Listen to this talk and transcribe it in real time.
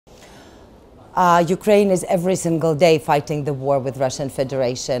Ukraine is every single day fighting the war with Russian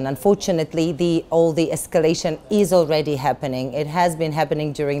Federation. Unfortunately, all the escalation is already happening. It has been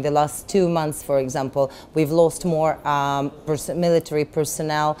happening during the last 2 months, for example. We've lost more military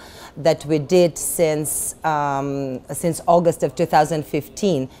personnel that we did since August of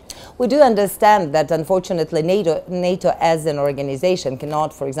 2015. We do understand that, unfortunately, NATO as an organization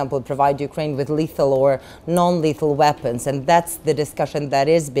cannot, for example, provide Ukraine with lethal or non-lethal weapons, and that's the discussion that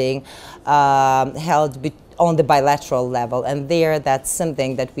is being held on the bilateral level. And that's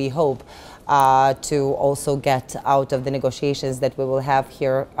something that we hope to also get out of the negotiations that we will have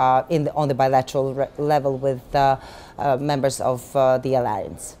here on the bilateral level with members of the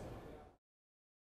alliance.